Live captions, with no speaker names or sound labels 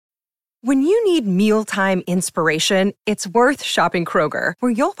When you need mealtime inspiration, it's worth shopping Kroger,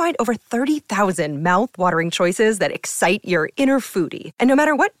 where you'll find over 30,000 mouth-watering choices that excite your inner foodie. And no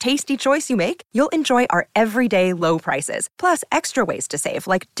matter what tasty choice you make, you'll enjoy our everyday low prices, plus extra ways to save,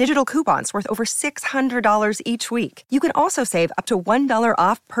 like digital coupons worth over $600 each week. You can also save up to $1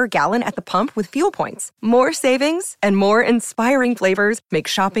 off per gallon at the pump with fuel points. More savings and more inspiring flavors make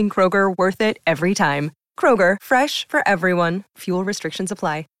shopping Kroger worth it every time. Kroger, fresh for everyone. Fuel restrictions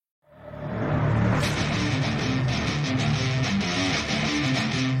apply.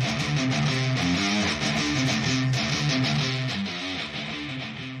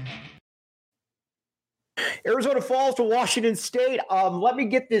 Arizona falls to Washington State. Let me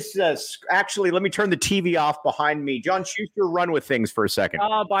get this. Let me turn the TV off behind me. John Schuster, run with things for a second.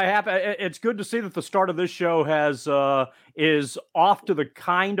 It's good to see that the start of this show is off to the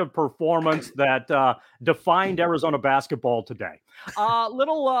kind of performance that defined Arizona basketball today.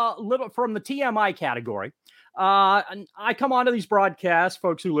 Little from the TMI category. I come onto these broadcasts,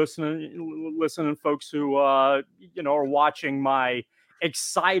 folks who listen, and folks who are watching my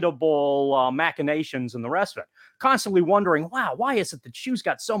excitable machinations and the rest of it, constantly wondering, wow, why is it that Shu's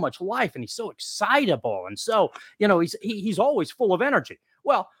got so much life and he's so excitable and so he's always full of energy?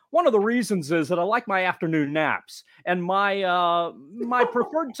 Well, one of the reasons is that I like my afternoon naps, and my my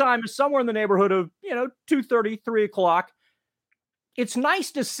preferred time is somewhere in the neighborhood of 2:30, 3 o'clock. It's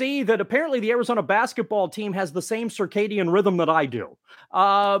nice to see that apparently the Arizona basketball team has the same circadian rhythm that I do.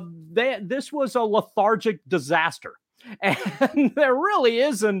 This was a lethargic disaster. And there really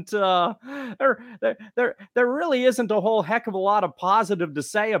isn't there really isn't a whole heck of a lot of positive to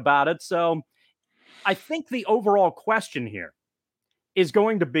say about it. So I think the overall question here is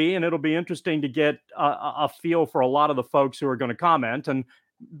going to be, and it'll be interesting to get a feel for a lot of the folks who are going to comment and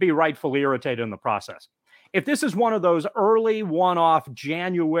be rightfully irritated in the process. If this is one of those early one-off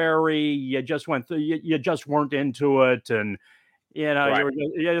January, you just weren't into it, and right,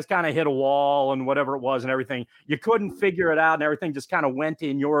 you just kind of hit a wall and whatever it was and everything, you couldn't figure it out and everything just kind of went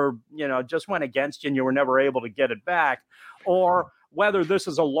in just went against you and you were never able to get it back, or whether this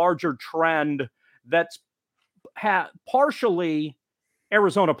is a larger trend that's partially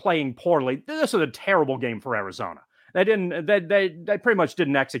Arizona playing poorly. This is a terrible game for Arizona. They pretty much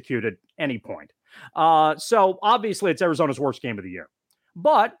didn't execute at any point. So obviously it's Arizona's worst game of the year,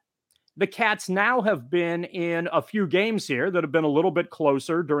 but the Cats now have been in a few games here that have been a little bit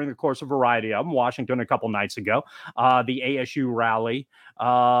closer during the course of a variety of them. Washington a couple nights ago, the ASU rally.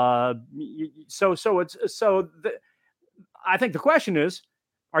 I think the question is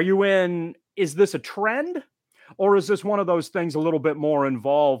this a trend, or is this one of those things a little bit more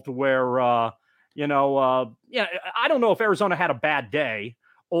involved where, I don't know if Arizona had a bad day,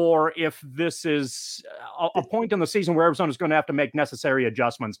 or if this is a point in the season where Arizona is going to have to make necessary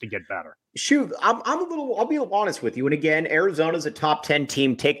adjustments to get better. Shoot, I'll be honest with you. And again, Arizona's a top 10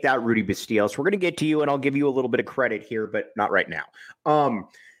 team. Take that, Rudy Bastillo. So we're going to get to you, and I'll give you a little bit of credit here, but not right now.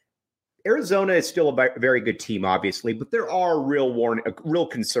 Arizona is still a very good team, obviously, but there are real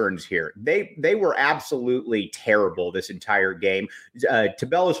concerns here. They were absolutely terrible this entire game.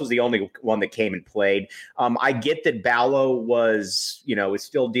 Tabellis was the only one that came and played. I get that Ballo is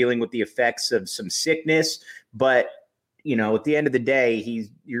still dealing with the effects of some sickness, but at the end of the day,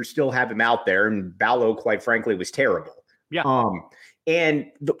 you're still have him out there, and Ballo, quite frankly, was terrible. Yeah.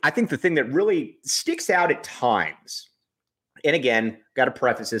 I think the thing that really sticks out at times, and again, got to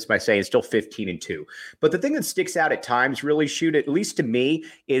preface this by saying it's still 15-2. But the thing that sticks out at times, really, at least to me,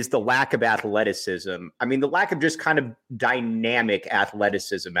 is the lack of athleticism. I mean, the lack of just kind of dynamic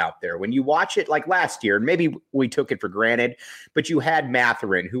athleticism out there. When you watch it like last year, and maybe we took it for granted, but you had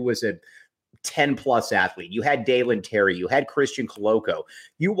Matherin, who was a 10-plus athlete. You had Dalen Terry. You had Christian Coloco.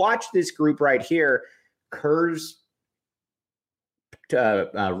 You watch this group right here, Kurz,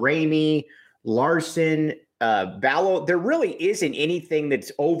 Ramey, Larson, Ballo, there really isn't anything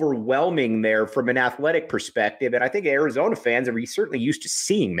that's overwhelming there from an athletic perspective. And I think Arizona fans are certainly used to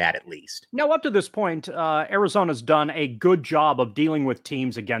seeing that, at least. Now, up to this point, Arizona's done a good job of dealing with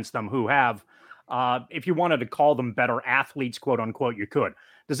teams against them who have, if you wanted to call them better athletes, quote unquote, you could.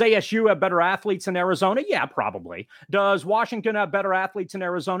 Does ASU have better athletes in Arizona? Yeah, probably. Does Washington have better athletes in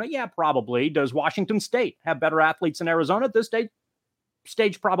Arizona? Yeah, probably. Does Washington State have better athletes in Arizona at this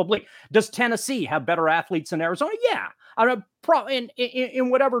stage? Probably. Does Tennessee have better athletes in Arizona? Yeah. In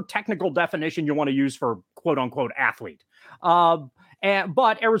whatever technical definition you want to use for quote unquote athlete.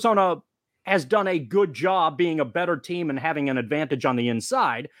 But Arizona has done a good job being a better team and having an advantage on the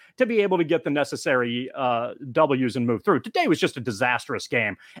inside to be able to get the necessary W's and move through. Today was just a disastrous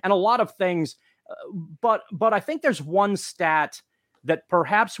game and a lot of things. But I think there's one stat that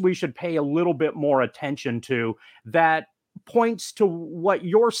perhaps we should pay a little bit more attention to that points to what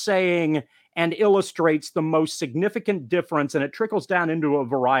you're saying and illustrates the most significant difference, and it trickles down into a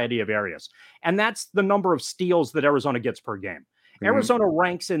variety of areas. And that's the number of steals that Arizona gets per game. Mm-hmm. Arizona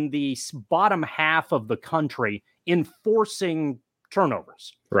ranks in the bottom half of the country in forcing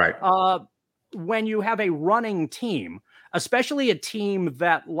turnovers. Right. When you have a running team, especially a team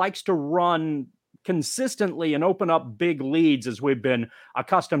that likes to run consistently and open up big leads, as we've been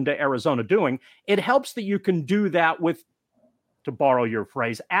accustomed to Arizona doing, it helps that you can do that with, to borrow your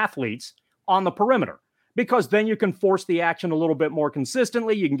phrase, athletes on the perimeter, because then you can force the action a little bit more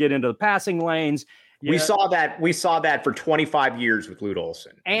consistently. You can get into the passing lanes. We saw that for 25 years with Lute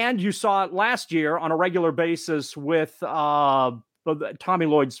Olson. And you saw it last year on a regular basis with Tommy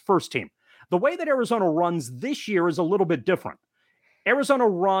Lloyd's first team. The way that Arizona runs this year is a little bit different. Arizona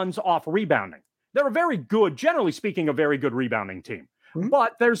runs off rebounding. They're a very good, generally speaking, a very good rebounding team. Mm-hmm.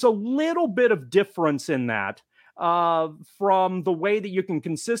 But there's a little bit of difference in that from the way that you can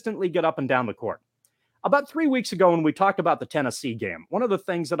consistently get up and down the court. About 3 weeks ago, when we talked about the Tennessee game, one of the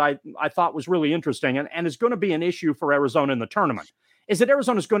things that I thought was really interesting and is going to be an issue for Arizona in the tournament is that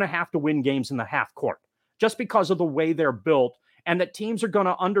Arizona is going to have to win games in the half court just because of the way they're built, and that teams are going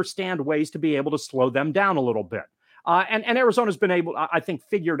to understand ways to be able to slow them down a little bit. And Arizona's been able, I think,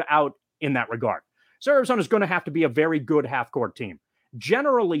 figured out in that regard. So Arizona's going to have to be a very good half-court team.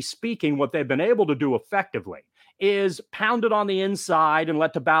 Generally speaking, what they've been able to do effectively is pound it on the inside and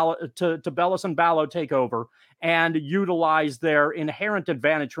let Tubelis and Ballo take over and utilize their inherent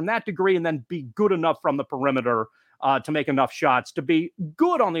advantage from that degree, and then be good enough from the perimeter to make enough shots to be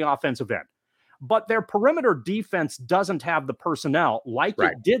good on the offensive end. But their perimeter defense doesn't have the personnel like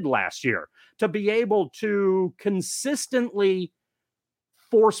it did last year to be able to consistently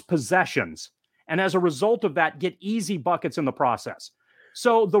force possessions, and as a result of that, get easy buckets in the process.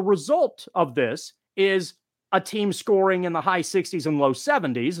 So the result of this is a team scoring in the high 60s and low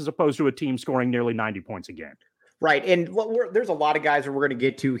 70s, as opposed to a team scoring nearly 90 points a game. Right. And there's a lot of guys that we're going to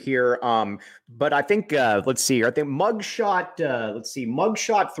get to here. But I think, let's see here. I think Mugshot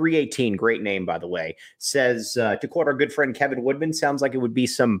 318, great name, by the way, says, to quote our good friend Kevin Woodman, sounds like it would be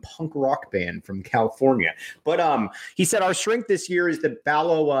some punk rock band from California. But he said, our strength this year is the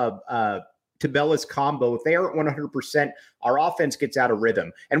Ballo Tubelis combo. If they aren't 100%, our offense gets out of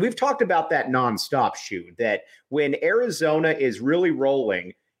rhythm. And we've talked about that nonstop, Shu, that when Arizona is really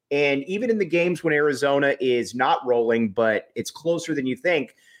rolling, and even in the games when Arizona is not rolling, but it's closer than you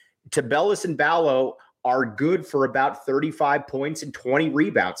think, Tubelis and Ballo are good for about 35 points and 20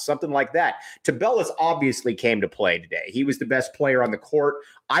 rebounds, something like that. Tubelis obviously came to play today. He was the best player on the court.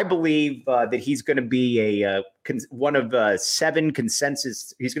 I believe that he's going to be one of 7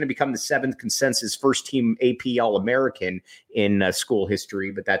 consensus. He's going to become the 7th consensus first team AP All-American in school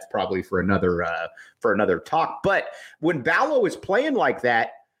history, but that's probably for another talk. But when Ballo is playing like that,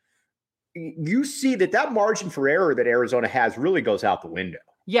 you see that margin for error that Arizona has really goes out the window.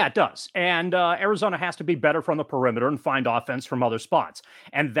 Yeah, it does. And Arizona has to be better from the perimeter and find offense from other spots.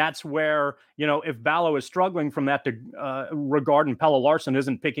 And that's where, if Ballo is struggling from that regard and Pelle Larsson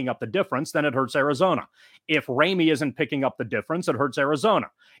isn't picking up the difference, then it hurts Arizona. If Ramey isn't picking up the difference, it hurts Arizona.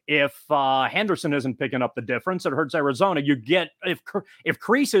 If Henderson isn't picking up the difference, it hurts Arizona. If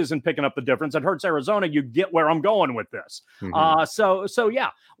Crease isn't picking up the difference, it hurts Arizona. You get where I'm going with this. Mm-hmm. So yeah,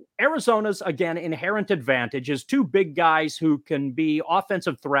 Arizona's, again, inherent advantage is 2 big guys who can be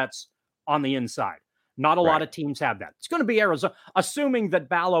offensive threats on the inside. Not a lot of teams have that. It's going to be Arizona, assuming that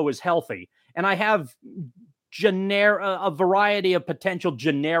Ballo is healthy. And I have a variety of potential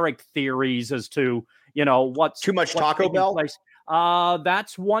generic theories as to, what's too much Taco Bell.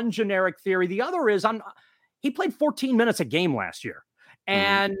 That's one generic theory. The other is he played 14 minutes a game last year.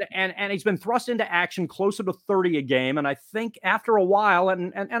 And he's been thrust into action closer to 30 a game. And I think after a while,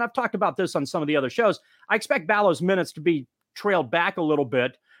 and I've talked about this on some of the other shows, I expect Ballo's minutes to be trailed back a little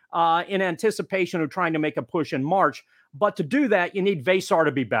bit in anticipation of trying to make a push in March. But to do that, you need Vesar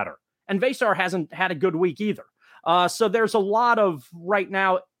to be better. And Vesar hasn't had a good week either. So there's a lot of, right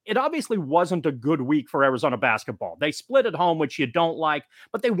now, it obviously wasn't a good week for Arizona basketball. They split at home, which you don't like,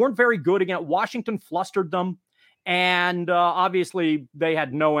 but they weren't very good again. Washington flustered them. And obviously they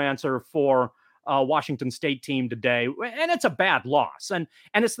had no answer for Washington State team today. And it's a bad loss. And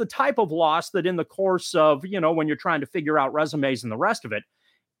it's the type of loss that in the course of, when you're trying to figure out resumes and the rest of it,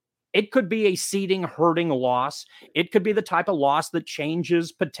 it could be a seeding hurting loss. It could be the type of loss that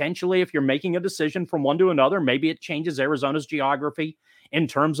changes potentially if you're making a decision from one to another. Maybe it changes Arizona's geography in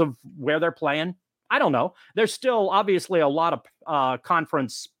terms of where they're playing. I don't know. There's still obviously a lot of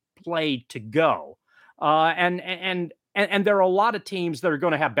conference play to go. And and there are a lot of teams that are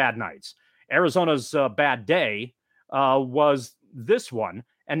going to have bad nights. Arizona's bad day was this one.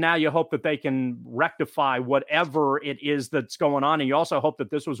 And now you hope that they can rectify whatever it is that's going on. And you also hope that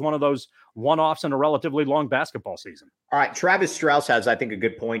this was one of those one-offs in a relatively long basketball season. All right. Travis Strauss has, I think, a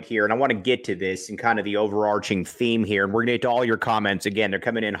good point here. And I want to get to this and kind of the overarching theme here. And we're going to get to all your comments. Again, they're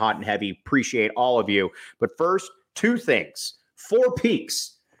coming in hot and heavy. Appreciate all of you. But first, two things. 4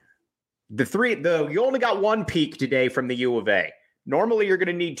 peaks. You only got 1 peak today from the U of A. Normally, you're going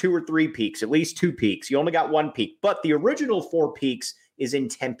to need 2 or 3 peaks, at least 2 peaks. You only got 1 peak. But the original 4 peaks is in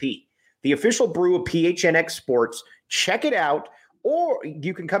Tempe, the official brew of PHNX Sports. Check it out. Or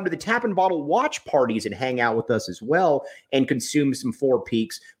you can come to the Tap and Bottle watch parties and hang out with us as well and consume some 4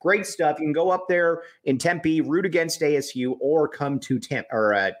 peaks. Great stuff. You can go up there in Tempe, root against ASU, or come to Tap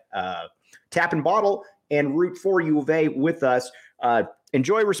and Bottle and root for U of A with us.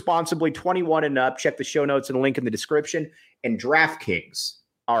 Enjoy responsibly, 21 and up. Check the show notes and the link in the description. And DraftKings.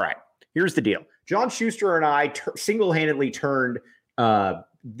 All right, here's the deal. John Schuster and I single-handedly turned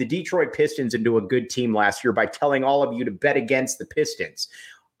the Detroit Pistons into a good team last year by telling all of you to bet against the Pistons.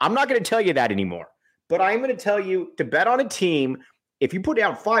 I'm not going to tell you that anymore, but I'm going to tell you to bet on a team. If you put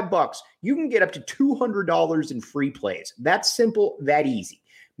down $5, you can get up to $200 in free plays. That's simple, that easy.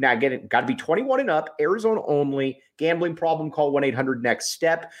 Now, again, it got to be 21 and up, Arizona only. Gambling problem, call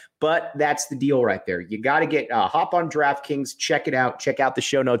 1-800-NEXT-STEP. But that's the deal right there. You got to get hop on DraftKings, check it out, check out the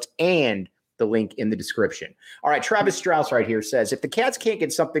show notes and the link in the description. All right, Travis Strauss right here says, if the Cats can't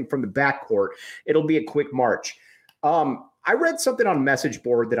get something from the backcourt, it'll be a quick march. I read something on message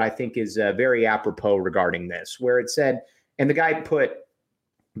board that I think is very apropos regarding this, where it said, and the guy put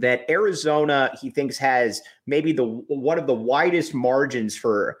that Arizona, he thinks, has maybe one of the widest margins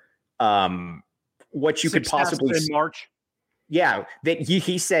for what you could possibly see. March. Yeah, that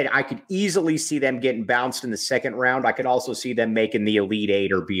he said I could easily see them getting bounced in the second round. I could also see them making the Elite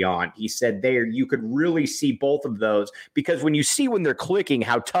Eight or beyond. He said there you could really see both of those because when they're clicking,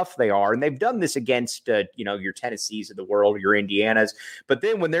 how tough they are, and they've done this against your Tennessees of the world, your Indianas. But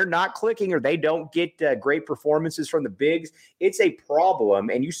then when they're not clicking or they don't get great performances from the bigs, it's a problem.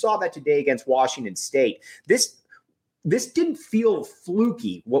 And you saw that today against Washington State. This didn't feel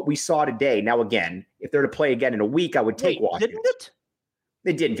fluky, what we saw today. Now, again, if they're to play again in a week, I would take Washington. Didn't it?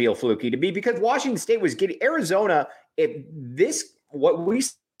 It didn't feel fluky to me because Washington State was getting Arizona. What we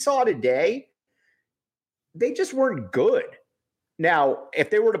saw today, they just weren't good. Now,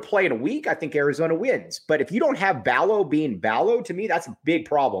 if they were to play in a week, I think Arizona wins. But if you don't have Ballo being Ballo, to me, that's a big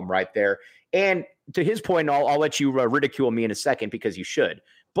problem right there. And to his point, I'll let you ridicule me in a second because you should.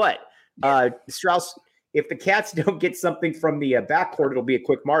 But Strauss, if the Cats don't get something from the backcourt, it'll be a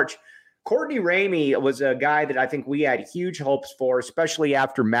quick march. Courtney Ramey was a guy that I think we had huge hopes for, especially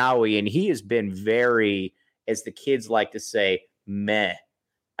after Maui, and he has been very, as the kids like to say, meh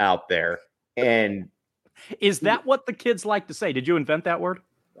out there. And is that what the kids like to say? Did you invent that word?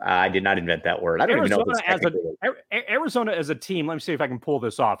 I did not invent that word. I don't even know. Arizona as a team, let me see if I can pull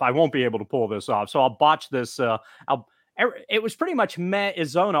this off. I won't be able to pull this off, so I'll botch this. It was pretty much meh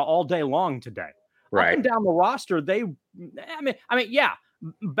Arizona all day long today. Right. Up and down the roster, yeah,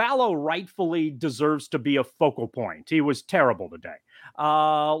 Ballo rightfully deserves to be a focal point. He was terrible today.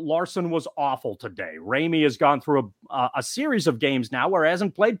 Larson was awful today. Ramey has gone through a series of games now where he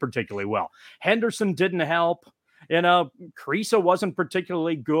hasn't played particularly well. Henderson didn't help. Kriisa wasn't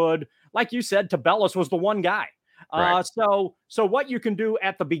particularly good. Like you said, Tabellis was the one guy. Right. So what you can do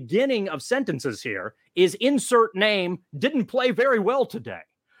at the beginning of sentences here is insert name, didn't play very well today.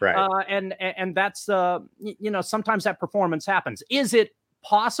 Right. And that's, sometimes that performance happens. Is it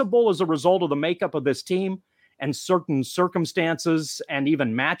possible as a result of the makeup of this team and certain circumstances and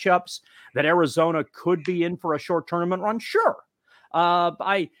even matchups that Arizona could be in for a short tournament run? Sure. But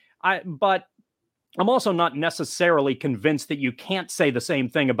I'm also not necessarily convinced that you can't say the same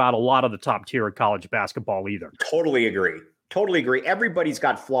thing about a lot of the top tier of college basketball either. Totally agree. Everybody's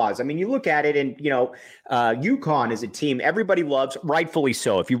got flaws. I mean, you look at it and, UConn is a team everybody loves, rightfully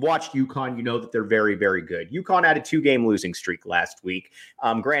so. If you've watched UConn, you know that they're very, very good. UConn had a 2-game losing streak last week.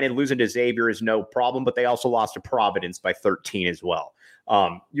 Granted, losing to Xavier is no problem, but they also lost to Providence by 13 as well.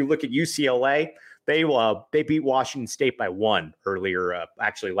 You look at UCLA, they beat Washington State by 1 earlier,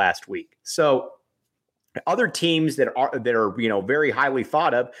 actually last week. So other teams that are very highly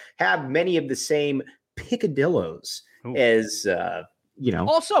thought of have many of the same picadillos. As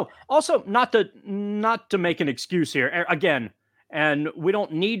also not to make an excuse here again, and we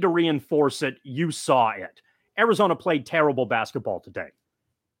don't need to reinforce it. You saw it. Arizona played terrible basketball today,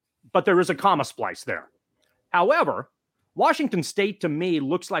 but there is a comma splice there. However, Washington State, to me,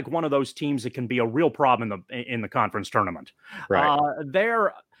 looks like one of those teams that can be a real problem in the conference tournament. Right.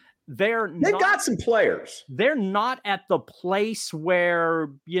 They've got some players. They're not at the place where,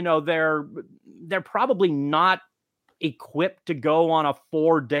 they're probably not equipped to go on a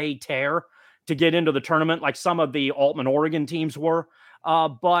 4-day tear to get into the tournament like some of the Altman, Oregon teams were.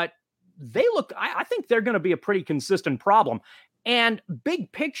 But I think they're going to be a pretty consistent problem. And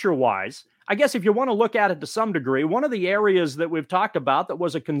big picture wise, I guess if you want to look at it to some degree, one of the areas that we've talked about that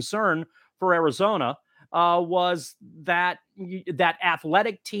was a concern for Arizona was that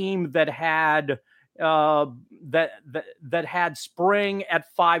athletic team that had that had spring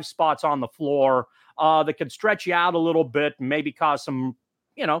at 5 spots on the floor that could stretch you out a little bit and maybe cause some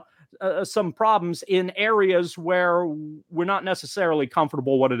problems in areas where we're not necessarily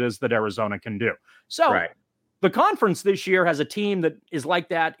comfortable what it is that Arizona can do. So right. The conference this year has a team that is like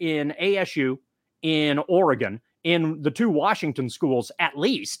that in ASU, in Oregon, in the 2 Washington schools at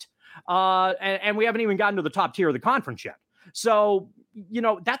least. And we haven't even gotten to the top tier of the conference yet. So,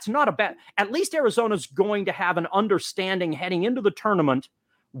 that's not a bad, at least Arizona's going to have an understanding heading into the tournament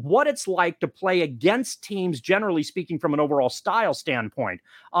what it's like to play against teams, generally speaking, from an overall style standpoint,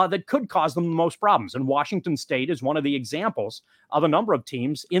 that could cause them the most problems. And Washington State is one of the examples of a number of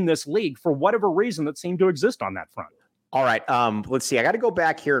teams in this league, for whatever reason, that seem to exist on that front. All right. Let's see. I got to go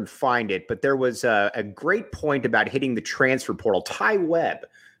back here and find it, but there was a great point about hitting the transfer portal. Ty Webb,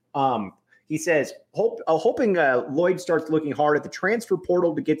 he says, hoping Lloyd starts looking hard at the transfer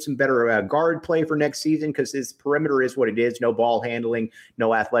portal to get some better guard play for next season, because his perimeter is what it is. No ball handling,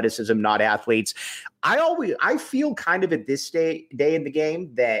 no athleticism, not athletes. I feel kind of at this day in the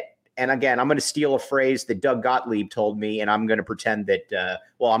game that, and again, I'm going to steal a phrase that Doug Gottlieb told me, and I'm going to pretend that,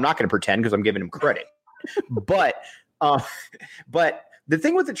 I'm not going to pretend because I'm giving him credit. But the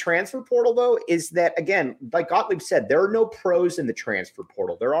thing with the transfer portal, though, is that, again, like Gottlieb said, there are no pros in the transfer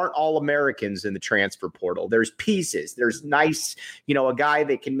portal. There aren't All-Americans in the transfer portal. There's pieces. There's nice, a guy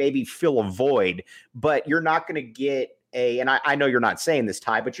that can maybe fill a void, but you're not going to get and I know you're not saying this,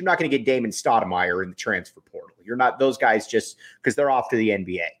 Ty, but you're not going to get Damon Stoudemire in the transfer portal. You're not those guys just because they're off to the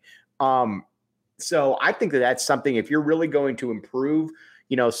NBA. So I think that's something, if you're really going to improve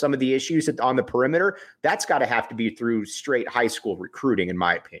some of the issues on the perimeter, that's got to have to be through straight high school recruiting, in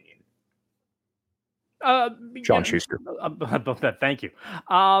my opinion. John Schuster. Thank you.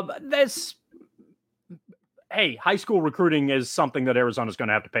 High school recruiting is something that Arizona's going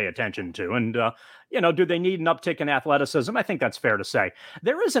to have to pay attention to. And, do they need an uptick in athleticism? I think that's fair to say.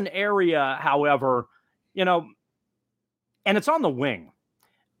 There is an area, however, and it's on the wing.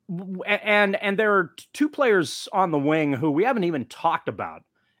 And there are 2 players on the wing who we haven't even talked about.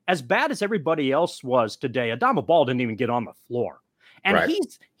 As bad as everybody else was today, Adama Ball didn't even get on the floor. And right.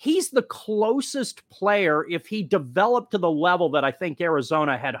 he's the closest player, if he developed to the level that I think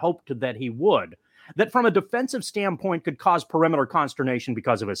Arizona had hoped that he would, that from a defensive standpoint could cause perimeter consternation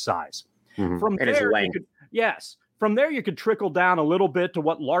because of his size. Mm-hmm. From and there, his length. From there, you could trickle down a little bit to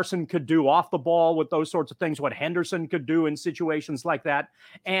what Larson could do off the ball with those sorts of things, what Henderson could do in situations like that.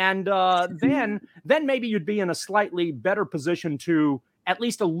 And then maybe you'd be in a slightly better position to at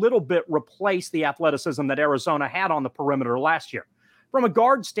least a little bit replace the athleticism that Arizona had on the perimeter last year. From a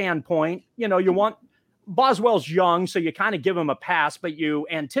guard standpoint, you want Boswell's young, so you kind of give him a pass, but you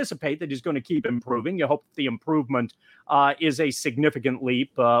anticipate that he's going to keep improving. You hope the improvement is a significant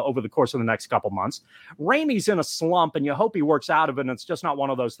leap over the course of the next couple months. Ramey's in a slump, and you hope he works out of it, and it's just not one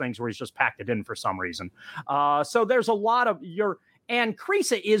of those things where he's just packed it in for some reason. So there's a lot of and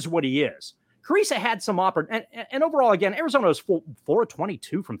Kriisa is what he is. Kriisa had some and overall, again, Arizona was 4 of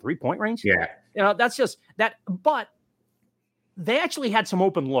 22 from 3-point range. Yeah. That's just that, but they actually had some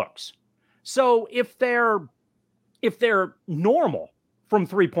open looks. So if they're normal from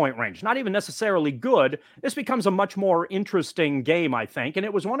 3-point range, not even necessarily good, this becomes a much more interesting game, I think. And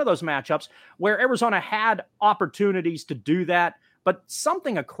it was one of those matchups where Arizona had opportunities to do that, but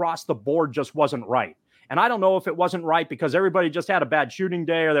something across the board just wasn't right. And I don't know if it wasn't right because everybody just had a bad shooting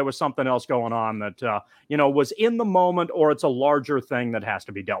day or there was something else going on that, was in the moment, or it's a larger thing that has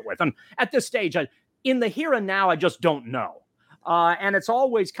to be dealt with. And at this stage, in the here and now, I just don't know. And it's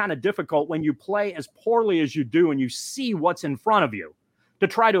always kind of difficult when you play as poorly as you do and you see what's in front of you to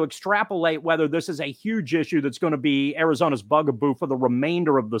try to extrapolate whether this is a huge issue that's going to be Arizona's bugaboo for the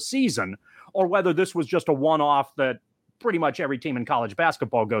remainder of the season, or whether this was just a one-off that pretty much every team in college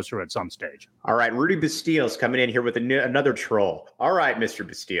basketball goes through at some stage. All right, Rudy Bastiles coming in here with another troll. All right, Mr.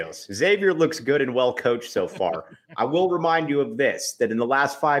 Bastiles. Xavier looks good and well coached so far. I will remind you of this, that in the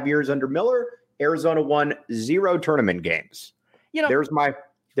last 5 years under Miller, Arizona won 0 tournament games. There's my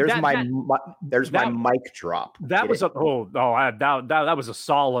There's my mic drop. That was that was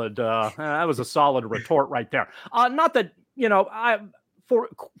a solid retort right there. Not that,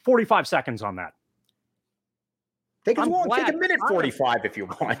 45 seconds on that. Take a 1:45 if you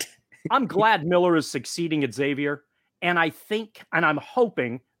want. I'm glad Miller is succeeding at Xavier, and I'm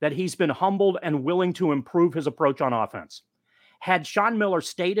hoping that he's been humbled and willing to improve his approach on offense. Had Sean Miller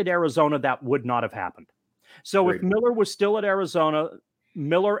stayed at Arizona, that would not have happened. So if Miller was still at Arizona,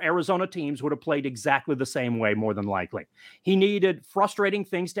 Arizona teams would have played exactly the same way, more than likely. He needed frustrating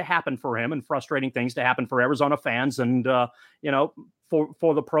things to happen for him and frustrating things to happen for Arizona fans and,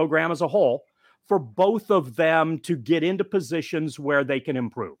 for the program as a whole, for both of them to get into positions where they can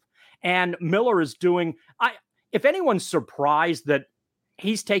improve. And Miller is if anyone's surprised that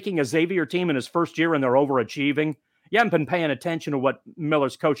he's taking a Xavier team in his first year and they're overachieving, you haven't been paying attention to what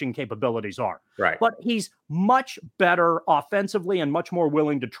Miller's coaching capabilities are. Right. But he's much better offensively and much more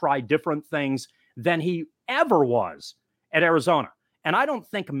willing to try different things than he ever was at Arizona. And I don't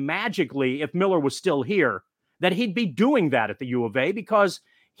think magically, if Miller was still here, that he'd be doing that at the U of A, because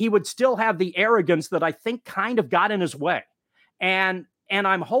he would still have the arrogance that I think kind of got in his way. And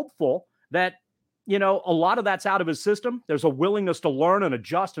I'm hopeful that, a lot of that's out of his system. There's a willingness to learn and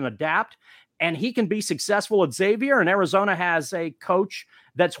adjust and adapt. And he can be successful at Xavier, and Arizona has a coach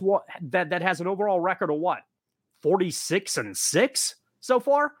that has an overall record of 46-6 so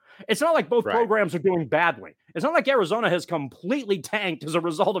far. It's not like both programs are doing badly. It's not like Arizona has completely tanked as a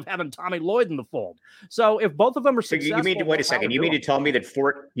result of having Tommy Lloyd in the fold. So if both of them are successful, you mean to wait a second? You mean to tell me that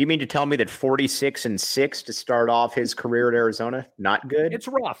 46-6 to start off his career at Arizona, not good? It's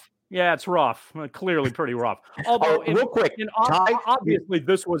rough. Yeah, it's rough. Clearly pretty rough. Although, real quick, obviously,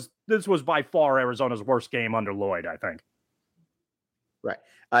 this was by far Arizona's worst game under Lloyd, I think. Right.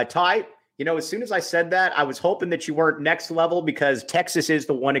 Ty, as soon as I said that, I was hoping that you weren't next level, because Texas is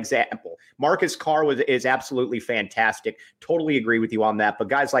the one example. Marcus Carr is absolutely fantastic. Totally agree with you on that. But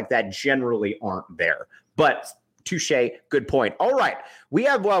guys like that generally aren't there. But touche, good point. All right.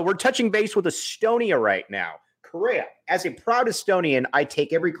 We're touching base with Estonia right now. Correa, as a proud Estonian, I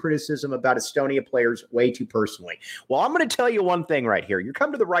take every criticism about Estonia players way too personally. Well, I'm going to tell you one thing right here. You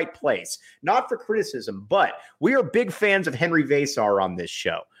come to the right place, not for criticism, but we are big fans of Henry Vasar on this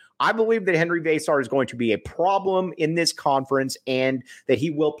show. I believe that Henry Vasar is going to be a problem in this conference and that he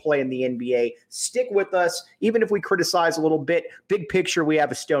will play in the NBA. Stick with us, even if we criticize a little bit. Big picture, we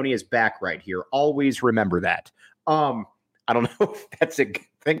have Estonia's back right here. Always remember that. I don't know if that's a good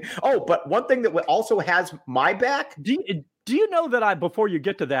thing. Oh, but one thing that also has my back. Do you know that before you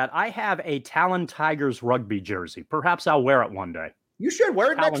get to that, I have a Talon Tigers rugby jersey. Perhaps I'll wear it one day. You should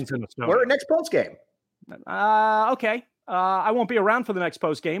wear it next post game. Okay. I won't be around for the next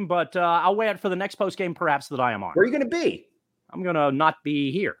post game, but I'll wear it for the next post game, perhaps, that I am on. Where are you going to be? I'm going to not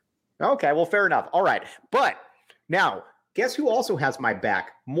be here. Okay, well, fair enough. All right. But now, guess who also has my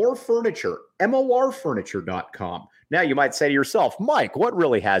back? More Furniture, morfurniture.com. Now, you might say to yourself, Mike, what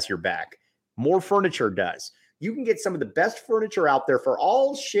really has your back? More Furniture does. You can get some of the best furniture out there for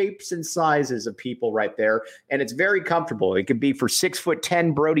all shapes and sizes of people right there, and it's very comfortable. It can be for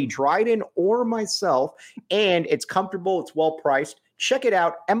 6'10" Brody Dryden or myself, and it's comfortable. It's well priced. Check it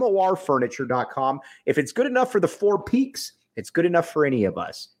out, morfurniture.com. If it's good enough for the Four Peaks, it's good enough for any of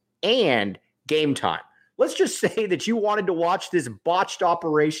us. And Game Time. Let's just say that you wanted to watch this botched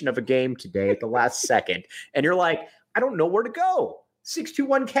operation of a game today at the last second, and you're like, I don't know where to go.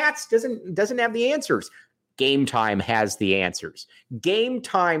 621 Cats doesn't have the answers. Game Time has the answers. Game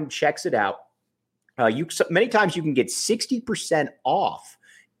Time checks it out. Many times you can get 60% off,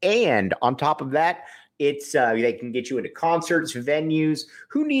 and on top of that, it's they can get you into concerts, venues.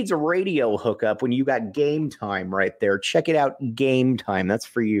 Who needs a radio hookup when you got Game Time right there? Check it out, Game Time. That's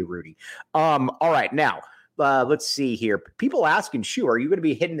for you, Rudy. All right, now let's see here. People asking, Shu, are you going to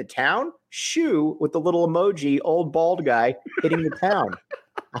be hitting the town? Shu with the little emoji, old bald guy hitting the town.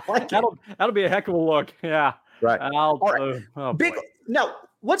 I like that'll be a heck of a look. Yeah. Right. All right. Now,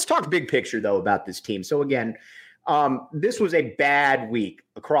 let's talk big picture, though, about this team. So, again, this was a bad week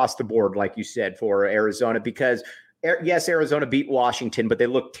across the board, like you said, for Arizona, because, yes, Arizona beat Washington, but they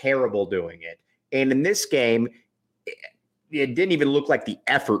looked terrible doing it. And in this game, it didn't even look like the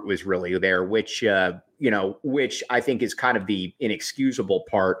effort was really there, which I think is kind of the inexcusable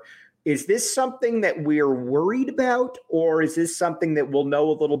part. Is this something that we're worried about, or is this something that we'll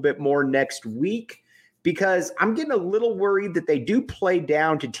know a little bit more next week? Because I'm getting a little worried that they do play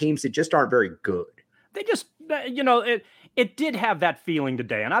down to teams that just aren't very good. They just, it did have that feeling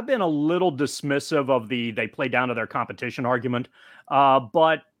today. And I've been a little dismissive of they play down to their competition argument.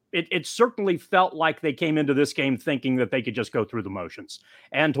 But it certainly felt like they came into this game thinking that they could just go through the motions.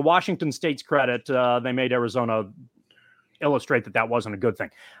 And to Washington State's credit, they made Arizona illustrate that wasn't a good thing.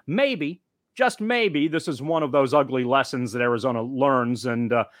 Maybe, just maybe, this is one of those ugly lessons that Arizona learns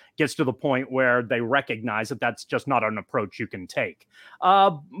and gets to the point where they recognize that that's just not an approach you can take.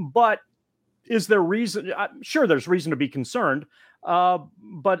 But is there reason? Sure, there's reason to be concerned.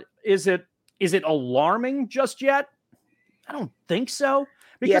 But is it alarming just yet? I don't think so.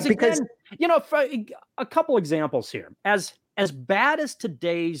 Because again, a couple examples here. As bad as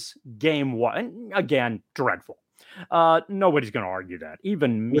today's game was, and again, dreadful. Nobody's going to argue that.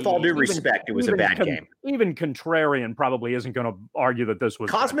 Even me, with all due respect, it was a bad game. Even Contrarian probably isn't going to argue that this was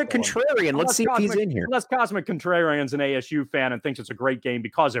Cosmic Contrarian. Let's see if he's in here. Unless Cosmic Contrarian's an ASU fan and thinks it's a great game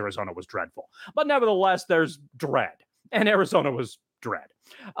because Arizona was dreadful. But nevertheless, there's dread, and Arizona was dread.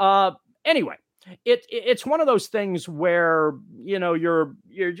 Anyway, it's one of those things where you're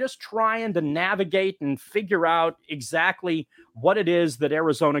just trying to navigate and figure out exactly what it is that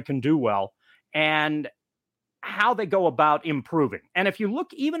Arizona can do well, and how they go about improving. And if you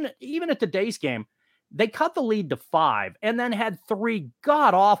look even at today's game, they cut the lead to 5 and then had 3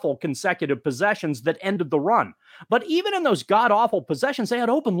 god-awful consecutive possessions that ended the run. But even in those god-awful possessions, they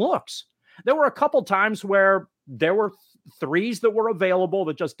had open looks. There were a couple times where there were threes that were available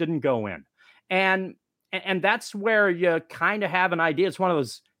that just didn't go in. And that's where you kind of have an idea. It's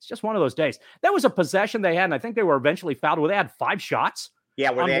just one of those days. There was a possession they had, and I think they were eventually fouled where they had 5 shots. Yeah,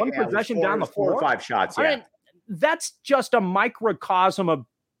 where on one possession down the floor. 4 or 5 shots, yeah. I mean, that's just a microcosm of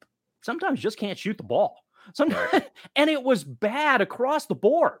sometimes you just can't shoot the ball. Sometimes, and it was bad across the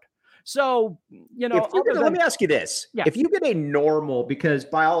board. So, let me ask you this. Yeah. If you get a normal, because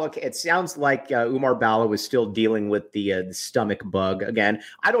by all, it sounds like Umar Bala was still dealing with the stomach bug again.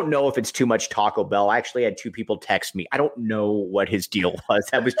 I don't know if it's too much Taco Bell. I actually had 2 people text me. I don't know what his deal was.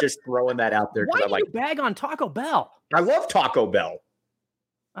 I was just throwing that out there. Why do you bag on Taco Bell? I love Taco Bell.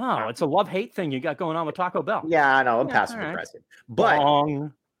 Oh, it's a love-hate thing you got going on with Taco Bell. Yeah, I know. I'm passive-aggressive.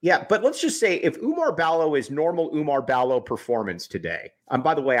 But but let's just say if Umar Ballo is normal Umar Ballo performance today,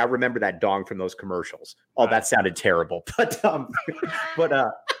 by the way, I remember that dong from those commercials. Oh, that sounded terrible.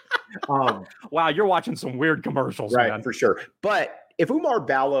 Wow, you're watching some weird commercials, right, man. For sure. But if Umar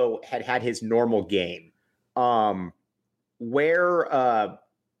Ballo had his normal game, where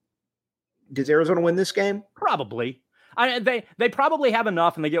does Arizona win this game? Probably. They probably have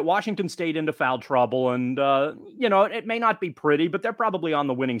enough, and they get Washington State into foul trouble, and it may not be pretty, but they're probably on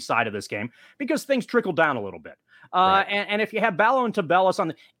the winning side of this game because things trickle down a little bit. Right. And if you have Ballo and Tabellas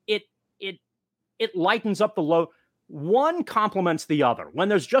on it lightens up the load. One complements the other. When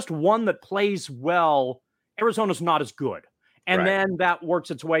there's just one that plays well, Arizona's not as good, and then that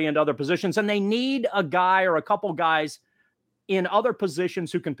works its way into other positions, and they need a guy or a couple guys in other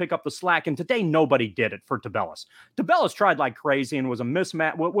positions who can pick up the slack. And today, nobody did it for Tabellas. Tabellas tried like crazy and was a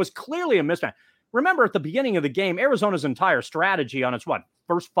mismatch. Was clearly a mismatch. Remember at the beginning of the game, Arizona's entire strategy on its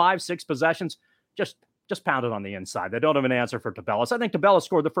first 5-6 possessions, just pounded on the inside. They don't have an answer for Tabellas. I think Tabellas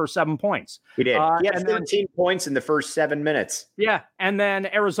scored the first 7 points. He did. He had 13 points in the first 7 minutes. Yeah, and then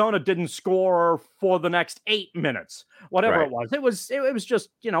Arizona didn't score for the next 8 minutes. Whatever it was. It was just,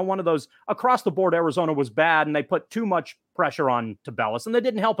 one of those across the board. Arizona was bad, and they put too much pressure on Tabellas, and they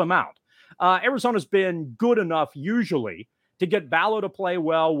didn't help him out. Arizona's been good enough usually to get Ballo to play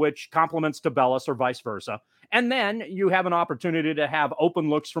well, which complements Tabellas or vice versa. And then you have an opportunity to have open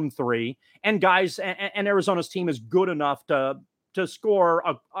looks from 3, and guys, and Arizona's team is good enough to score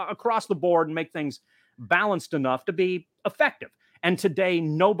across the board and make things balanced enough to be effective. And today,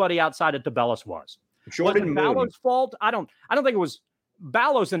 nobody outside of Tabellas was. Jordan Moon. Ballo's fault? I don't think it was.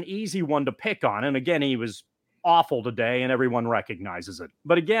 Ballo's an easy one to pick on, and again, he was awful today, and everyone recognizes it.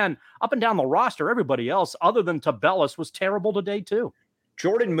 But again, up and down the roster, everybody else other than Tabellas was terrible today too.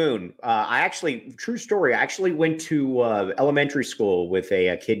 Jordan Moon. True story. I actually went to elementary school with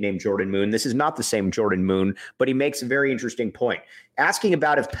a kid named Jordan Moon. This is not the same Jordan Moon, but he makes a very interesting point. Asking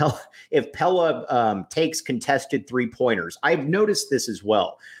about if Pella takes contested 3-pointers. I've noticed this as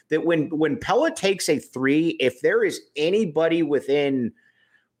well, that when Pella takes a 3, if there is anybody within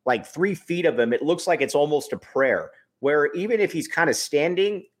like 3 feet of him, it looks like it's almost a prayer, where even if he's kind of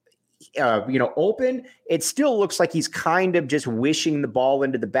standing, open, it still looks like he's kind of just wishing the ball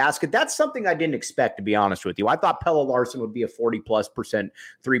into the basket. That's something I didn't expect, to be honest with you. I thought Pella Larson would be a 40+%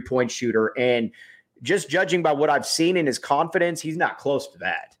 3-point shooter. And just judging by what I've seen in his confidence, he's not close to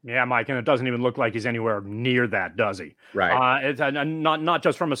that. Yeah, Mike, and it doesn't even look like he's anywhere near that, does he? Right. It's not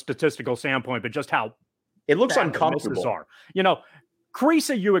just from a statistical standpoint, but just how it looks uncomfortable.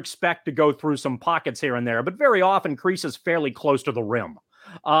 Kriisa, you expect to go through some pockets here and there, but very often Kriisa's fairly close to the rim.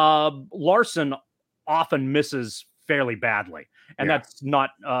 Larson often misses fairly badly, and that's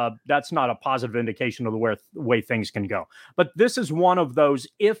not a positive indication of the way things can go. But this is one of those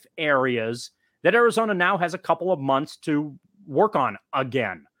if areas that Arizona now has a couple of months to work on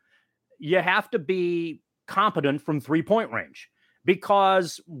again. You have to be competent from 3-point range,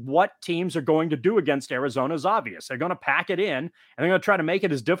 because what teams are going to do against Arizona is obvious. They're going to pack it in, and they're going to try to make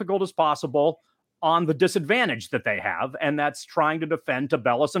it as difficult as possible on the disadvantage that they have, and that's trying to defend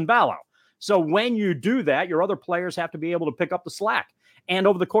Tabellis and Ballo. So when you do that, your other players have to be able to pick up the slack. And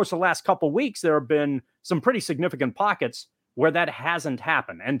over the course of the last couple of weeks, there have been some pretty significant pockets where that hasn't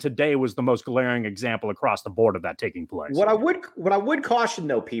happened. And today was the most glaring example across the board of that taking place. What I would caution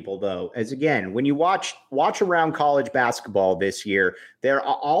though, people though, is again, when you watch around college basketball this year, there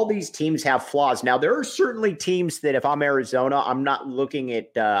are all these teams have flaws. Now there are certainly teams that if I'm Arizona, I'm not looking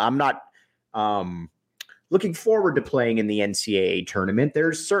at, looking forward to playing in the NCAA tournament.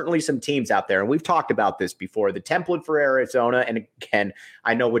 There's certainly some teams out there, and we've talked about this before. The template for Arizona, and again,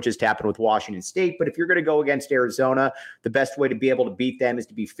 I know what just happened with Washington State, but if you're going to go against Arizona, the best way to be able to beat them is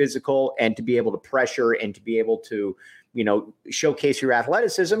to be physical and to be able to pressure and to be able to, showcase your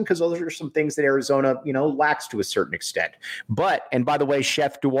athleticism, because those are some things that Arizona, lacks to a certain extent. But, and by the way,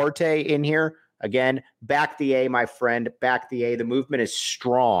 Chef Duarte in here, again, back the A, my friend, back the A. The movement is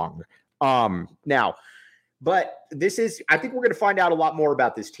strong. Now, but this is, I think we're going to find out a lot more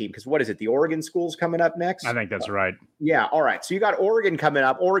about this team, because what is it? The Oregon school's coming up next? I think that's right. Yeah. All right. So you got Oregon coming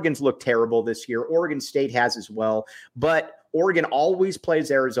up. Oregon's looked terrible this year. Oregon State has as well. But Oregon always plays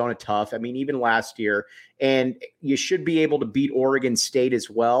Arizona tough. I mean, even last year. And you should be able to beat Oregon State as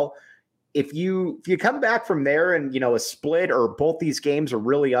well. If you come back from there and, a split or both these games are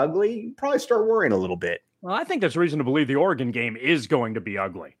really ugly, you probably start worrying a little bit. Well, I think there's reason to believe the Oregon game is going to be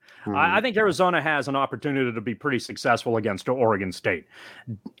ugly. I think Arizona has an opportunity to be pretty successful against Oregon State.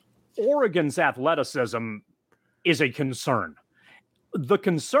 Oregon's athleticism is a concern. The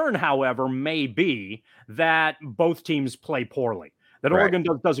concern, however, may be that both teams play poorly. That Oregon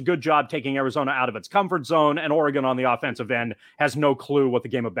does a good job taking Arizona out of its comfort zone, and Oregon on the offensive end has no clue what the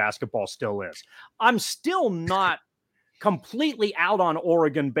game of basketball still is. I'm still not completely out on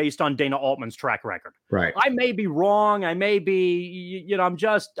Oregon based on Dana Altman's track record. Right. I may be wrong. I may be, I'm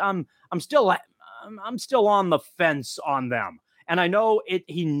still on the fence on them. And I know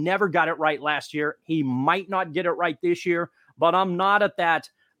he never got it right last year. He might not get it right this year, but I'm not at that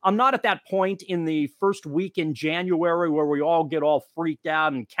point in the first week in January where we all get all freaked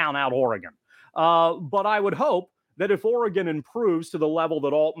out and count out Oregon. But I would hope that if Oregon improves to the level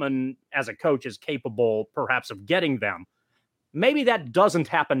that Altman as a coach is capable perhaps of getting them, maybe that doesn't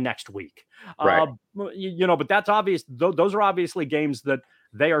happen next week. Right. But that's obvious. Those are obviously games that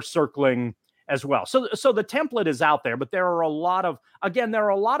they are circling as well. So the template is out there, but there are a lot of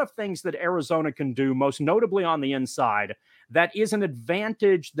things that Arizona can do, most notably on the inside, that is an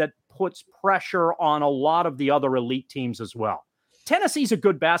advantage that puts pressure on a lot of the other elite teams as well. Tennessee's a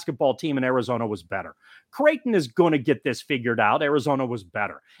good basketball team, and Arizona was better. Creighton is going to get this figured out. Arizona was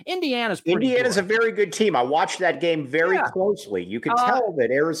better. Indiana's a very good team. I watched that game very closely. You could tell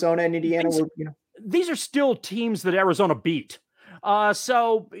that Arizona and Indiana were, These are still teams that Arizona beat. I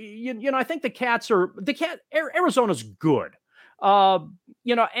think Arizona's good.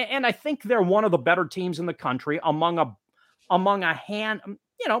 And I think they're one of the better teams in the country among a hand,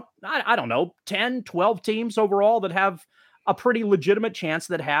 I don't know, 10, 12 teams overall that have a pretty legitimate chance,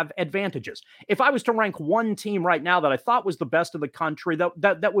 that have advantages. If I was to rank one team right now that I thought was the best of the country,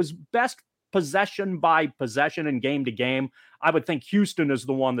 that was best possession by possession and game to game, I would think Houston is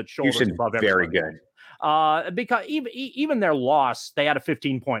the one that shoulders above everybody. Very good. Because even their loss, they had a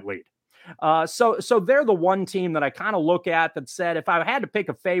 15-point lead. So they're the one team that I kind of look at that said, if I had to pick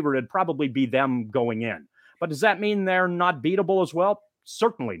a favorite, it'd probably be them going in. But does that mean they're not beatable as well?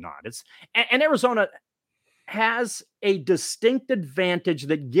 Certainly not. And Arizona has a distinct advantage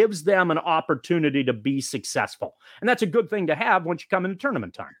that gives them an opportunity to be successful. And that's a good thing to have once you come into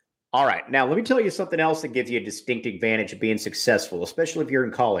tournament time. All right. Now, let me tell you something else that gives you a distinct advantage of being successful, especially if you're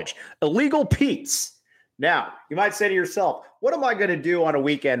in college. Illegal Pete's. Now, you might say to yourself, what am I going to do on a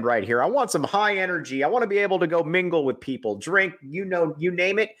weekend right here? I want some high energy. I want to be able to go mingle with people, drink, you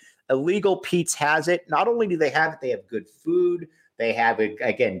name it. Illegal Pete's has it. Not only do they have it, they have good food. They have,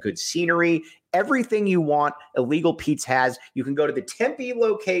 again, good scenery. Everything you want, Illegal Pete's has. You can go to the Tempe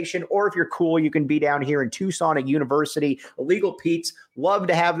location, or if you're cool, you can be down here in Tucson at University. Illegal Pete's, love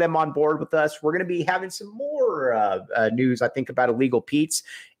to have them on board with us. We're going to be having some more news, I think, about Illegal Pete's.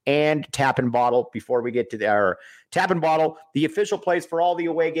 and Tap and Bottle before we get to our Tap and Bottle, the official place for all the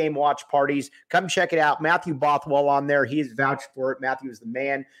away game watch parties. Come check it out. Matthew Bothwell on there. He has vouched for it. Matthew is the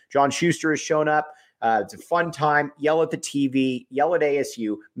man. John Schuster has shown up. It's a fun time. Yell at the TV, yell at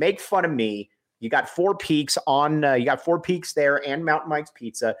ASU, make fun of me. You got Four Peaks there and Mountain Mike's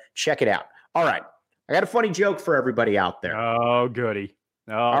Pizza. Check it out. All right. I got a funny joke for everybody out there. Oh, goody.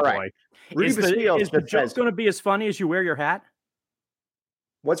 Oh, all right. Boy. Is the joke going to be as funny as you wear your hat?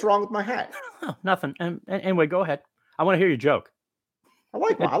 What's wrong with my hat? Oh, nothing. Anyway, go ahead. I want to hear your joke. I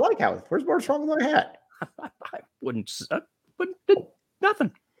like how. What's wrong with my hat? I wouldn't.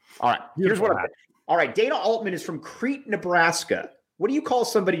 Nothing. All right. Here's what I'm. All right. Dana Altman is from Crete, Nebraska. What do you call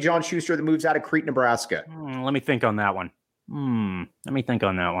somebody, John Schuster, that moves out of Crete, Nebraska? Let me think on that one.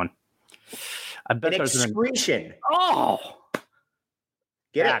 I bet an excretion. Oh,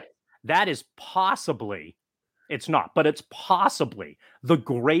 get it? That is possibly. It's not, but it's possibly the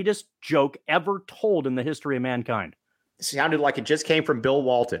greatest joke ever told in the history of mankind. It sounded like it just came from Bill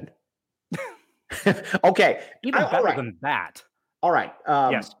Walton. Okay. Even better than that. All right.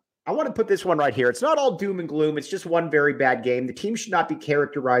 Yes. I want to put this one right here. It's not all doom and gloom. It's just one very bad game. The team should not be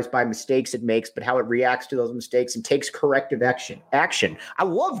characterized by mistakes it makes, but how it reacts to those mistakes and takes corrective action. I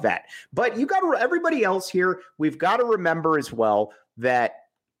love that. But everybody else here, we've got to remember as well that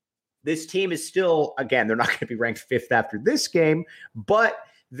this team is still, again, they're not going to be ranked 5th after this game, but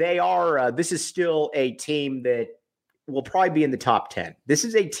they are, this is still a team that will probably be in the top 10. This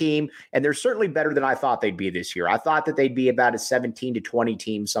is a team, and they're certainly better than I thought they'd be this year. I thought that they'd be about a 17 to 20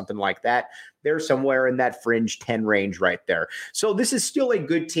 team, something like that. They're somewhere in that fringe 10 range right there. So this is still a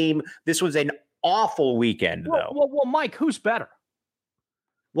good team. This was an awful weekend, though. Well, Mike, who's better?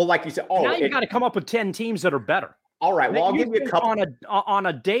 Well, like you said, now you got to come up with 10 teams that are better. All right. Well, I'll give you a couple on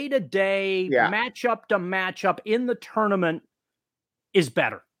a day-to-day, matchup to matchup in the tournament is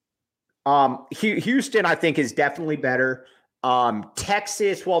better. Houston, I think, is definitely better.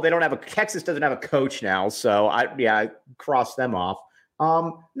 Texas, well, Texas doesn't have a coach now, so I cross them off.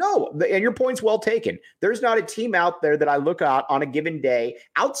 No, and your point's well taken. There's not a team out there that I look at on a given day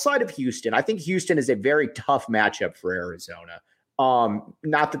outside of Houston. I think Houston is a very tough matchup for Arizona.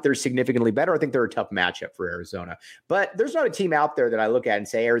 Not that they're significantly better. I think they're a tough matchup for Arizona, but there's not a team out there that I look at and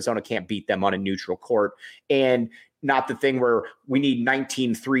say Arizona can't beat them on a neutral court, and not the thing where we need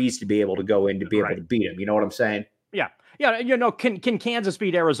 19 threes to be able to go in to be able to beat them. You know what I'm saying? Yeah. Yeah. Can Kansas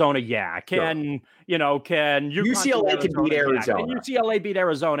beat Arizona? Yeah. Can UCLA can beat Arizona? Can UCLA beat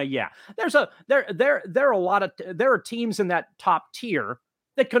Arizona? Yeah. There are teams in that top tier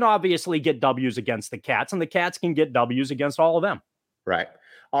that can obviously get W's against the Cats, and the Cats can get W's against all of them. Right.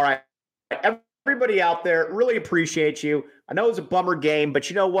 All right. Everybody out there, really appreciate you. I know it was a bummer game, but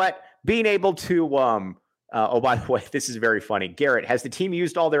you know what? Being able to, by the way, this is very funny. Garrett, has the team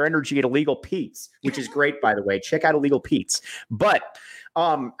used all their energy at Illegal Pete's, which is great, by the way. Check out Illegal Pete's. But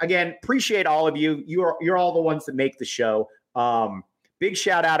again, appreciate all of you. You're all the ones that make the show. Big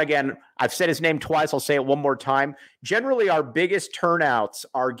shout out again. I've said his name twice. I'll say it one more time. Generally, our biggest turnouts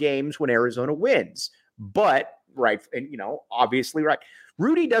are games when Arizona wins. But obviously, right.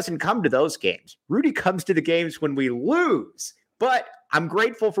 Rudy doesn't come to those games. Rudy comes to the games when we lose. But I'm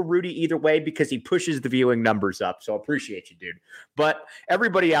grateful for Rudy either way because he pushes the viewing numbers up. So appreciate you, dude. But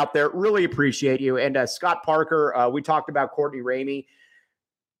everybody out there, really appreciate you. And Scott Parker, we talked about Courtney Ramey.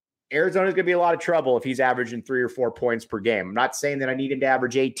 Arizona's going to be a lot of trouble if he's averaging 3 or 4 points per game. I'm not saying that I need him to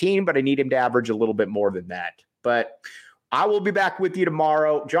average 18, but I need him to average a little bit more than that. But I will be back with you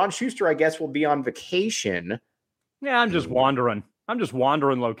tomorrow. John Schuster, I guess, will be on vacation. Yeah, I'm just wandering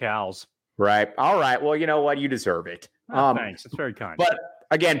locales. Right. All right. Well, you know what? You deserve it. Thanks. It's very kind. But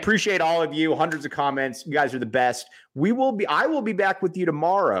again, appreciate all of you. Hundreds of comments. You guys are the best. I will be back with you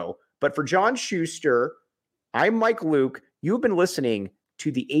tomorrow. But for John Schuster, I'm Mike Luke. You have been listening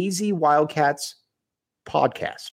to the AZ Wildcats podcast.